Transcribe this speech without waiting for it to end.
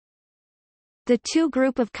The Htoo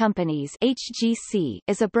Group of Companies (HGC)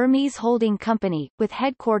 is a Burmese holding company, with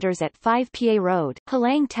headquarters at 5 Pa Road,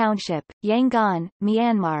 Halang Township, Yangon,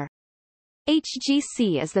 Myanmar.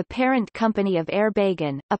 HGC is the parent company of Air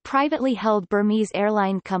Bagan, a privately held Burmese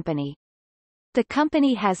airline company. The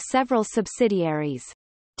company has several subsidiaries.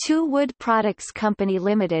 Htoo Wood Products Company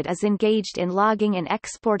Limited is engaged in logging and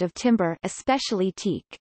export of timber, especially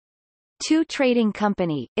teak. Htoo Trading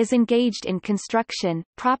Company is engaged in construction,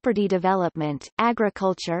 property development,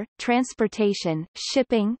 agriculture, transportation,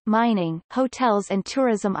 shipping, mining, hotels and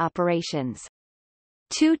tourism operations.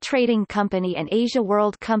 Htoo Trading Company and Asia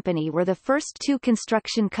World Company were the first two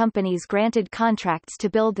construction companies granted contracts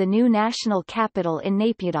to build the new national capital in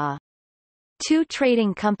Naypyidaw. Htoo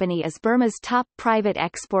Trading Company is Burma's top private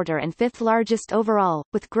exporter and fifth largest overall,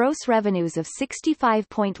 with gross revenues of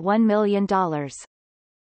 $65.1 million.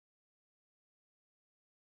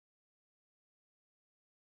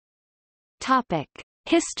 Topic: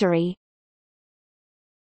 History.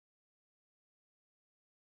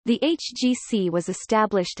 The HGC was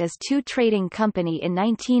established as Htoo Trading Company in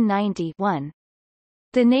 1991.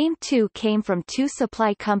 The name Htoo came from Htoo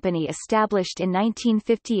Supply Company established in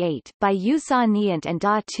 1958 by U Za Nyant and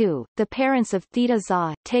Da Htoo, the parents of Theta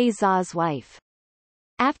Za, Tay Za's wife.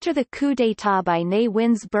 After the coup d'état by Ne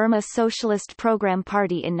Win's Burma Socialist Program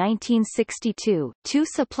Party in 1962, Htoo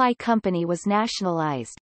Supply Company was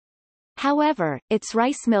nationalized. However, its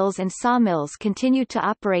rice mills and sawmills continued to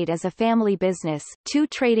operate as a family business. Htoo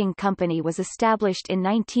Trading Company was established in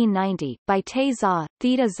 1990 by Tay Za,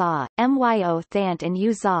 Theta Za, Myo Thant and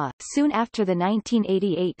U Za, soon after the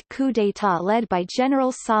 1988 coup d'état led by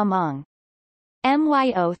General Sa Maung.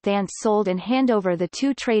 Myo Thant sold and handover the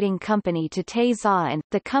Htoo Trading Company to Tay Za, and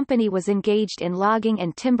the company was engaged in logging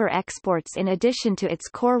and timber exports in addition to its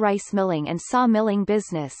core rice milling and saw milling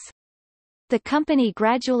business. The company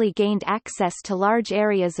gradually gained access to large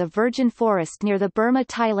areas of virgin forest near the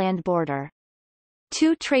Burma-Thailand border.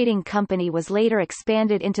 Htoo Trading Company was later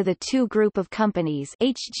expanded into the Htoo Group of Companies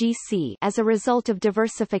 (HGC) as a result of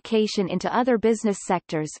diversification into other business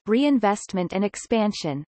sectors, reinvestment and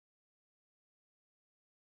expansion.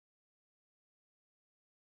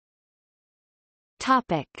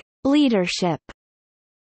 Topic: Leadership.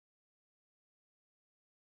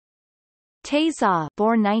 Tay Za,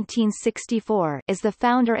 born 1964, is the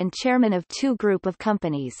founder and chairman of Htoo Group of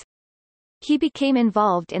Companies. He became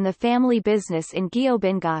involved in the family business in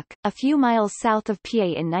Gyeobingak, a few miles south of Pa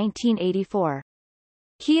in 1984.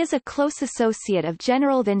 He is a close associate of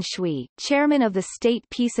General Than Shwe, chairman of the State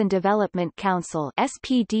Peace and Development Council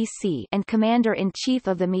 (SPDC) and commander-in-chief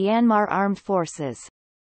of the Myanmar Armed Forces.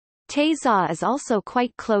 Tay Za is also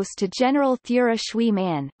quite close to General Thura Shwe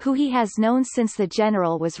Man, who he has known since the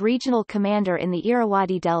general was regional commander in the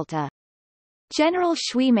Irrawaddy Delta. General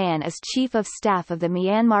Shwe Man is Chief of Staff of the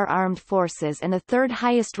Myanmar Armed Forces and the third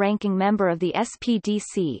highest-ranking member of the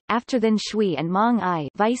SPDC, after Than Shwe and Maung Ai,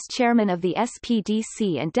 Vice Chairman of the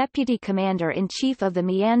SPDC and Deputy Commander-in-Chief of the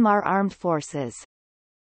Myanmar Armed Forces.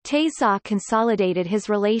 Tay Za consolidated his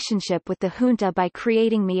relationship with the junta by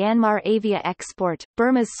creating Myanmar Avia Export,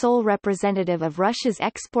 Burma's sole representative of Russia's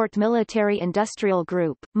Export Military Industrial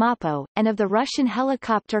Group, MAPO, and of the Russian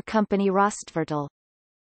helicopter company Rostvertal.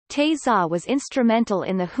 Tay Za was instrumental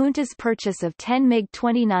in the junta's purchase of 10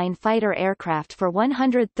 MiG-29 fighter aircraft for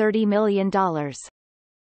 $130 million.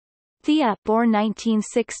 Thea, born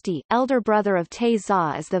 1960, elder brother of Tay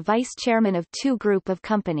Za, is the vice chairman of Htoo Group of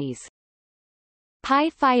Companies.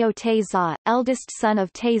 Pai Phyo Tay Za, eldest son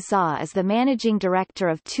of Tay Za, is the managing director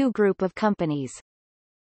of Htoo Group of Companies.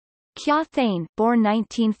 Kya Thane, born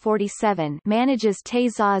 1947, manages Tay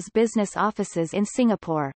Za's business offices in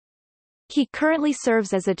Singapore. He currently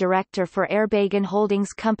serves as a director for Air Bagan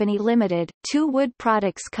Holdings Company Limited, Htoo Wood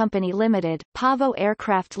Products Company Limited, Pavo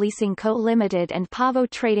Aircraft Leasing Co. Limited and Pavo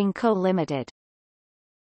Trading Co. Limited.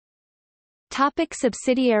 Topic: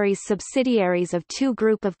 Subsidiaries. Subsidiaries of Htoo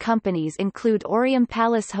Group of Companies include Orium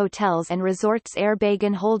Palace Hotels and Resorts, Air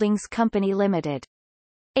Bagan Holdings Company Limited,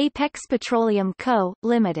 Apex Petroleum Co.,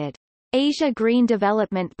 Limited, Asia Green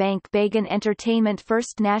Development Bank, Bagan Entertainment,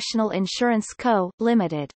 First National Insurance Co.,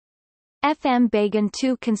 Limited, FM Bagan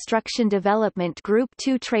Htoo Construction Development Group,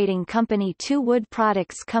 Htoo Trading Company, Htoo Wood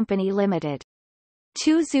Products Company Limited,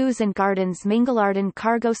 Htoo Zoos and Gardens, Mingalardan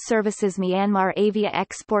Cargo Services, Myanmar Avia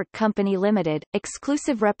Export Company Limited,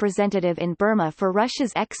 exclusive representative in Burma for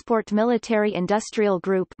Russia's Export Military Industrial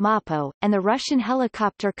Group (MAPO), and the Russian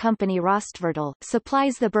helicopter company Rostvertal,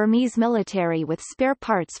 supplies the Burmese military with spare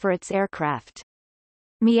parts for its aircraft.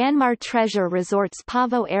 Myanmar Treasure Resorts,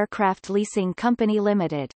 Pavo Aircraft Leasing Company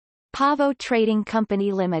Limited, Pavo Trading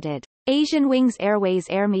Company Limited. Asian Wings Airways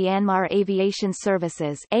Air Myanmar Aviation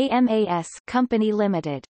Services AMAS Company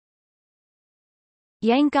Limited.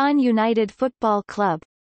 Yangon United Football Club.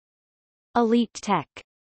 Elite Tech.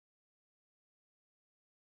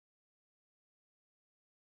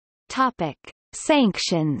 Topic: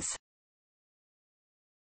 Sanctions.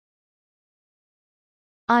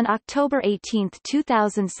 On October 18,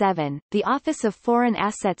 2007, the Office of Foreign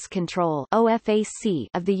Assets Control (OFAC)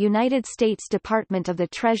 of the United States Department of the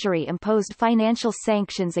Treasury imposed financial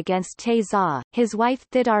sanctions against Tae Za, his wife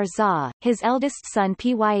Thidar Za, his eldest son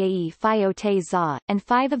Pyae Phyo Tae Za, and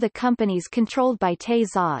 5 of the companies controlled by Tae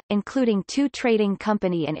Za, including 2 trading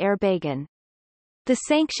company and Air Bagan. The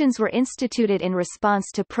sanctions were instituted in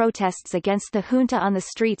response to protests against the junta on the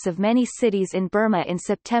streets of many cities in Burma in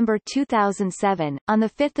September 2007. On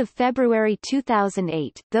 5 February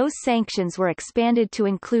 2008, those sanctions were expanded to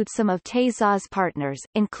include some of Tae Za's partners,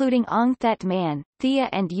 including Ong Thet Man, Thea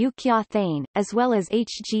and Yu Kya Thane, as well as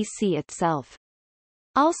HGC itself.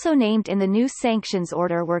 Also named in the new sanctions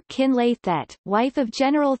order were Kin Lay Thet, wife of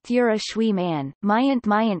General Thura Shui Man, Myant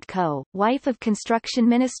Myant Ko, wife of Construction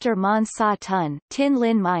Minister Mon Sa Tun, Tin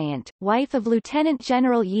Lin Myant, wife of Lieutenant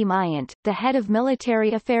General Yi Myant, the head of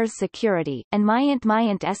Military Affairs Security, and Myant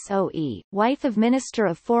Myant Soe, wife of Minister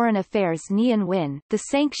of Foreign Affairs Nguyen Win. The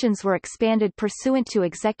sanctions were expanded pursuant to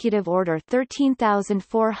Executive Order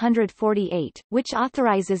 13448, which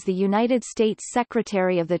authorizes the United States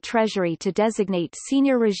Secretary of the Treasury to designate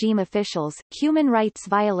senior regime officials, human rights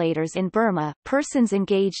violators in Burma, persons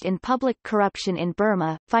engaged in public corruption in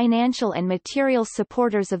Burma, financial and material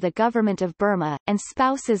supporters of the government of Burma, and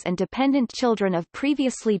spouses and dependent children of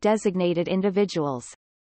previously designated individuals.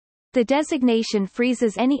 The designation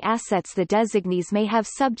freezes any assets the designees may have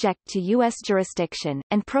subject to U.S. jurisdiction,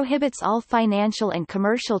 and prohibits all financial and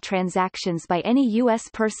commercial transactions by any U.S.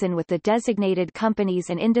 person with the designated companies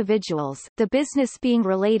and individuals, the business being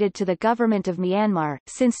related to the government of Myanmar.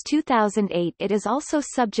 Since 2008 it is also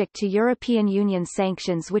subject to European Union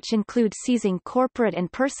sanctions which include seizing corporate and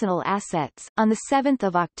personal assets. On 7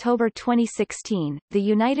 October 2016, the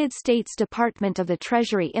United States Department of the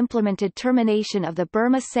Treasury implemented termination of the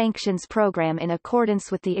Burma Sanctions Program in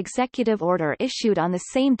accordance with the executive order issued on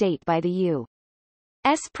the same date by the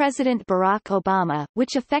U.S. President Barack Obama,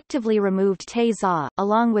 which effectively removed Tae Za,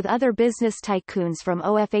 along with other business tycoons from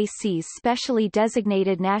OFAC's specially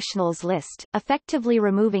designated nationals list, effectively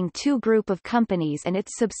removing Htoo Group of Companies and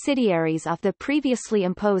its subsidiaries off the previously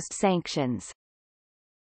imposed sanctions.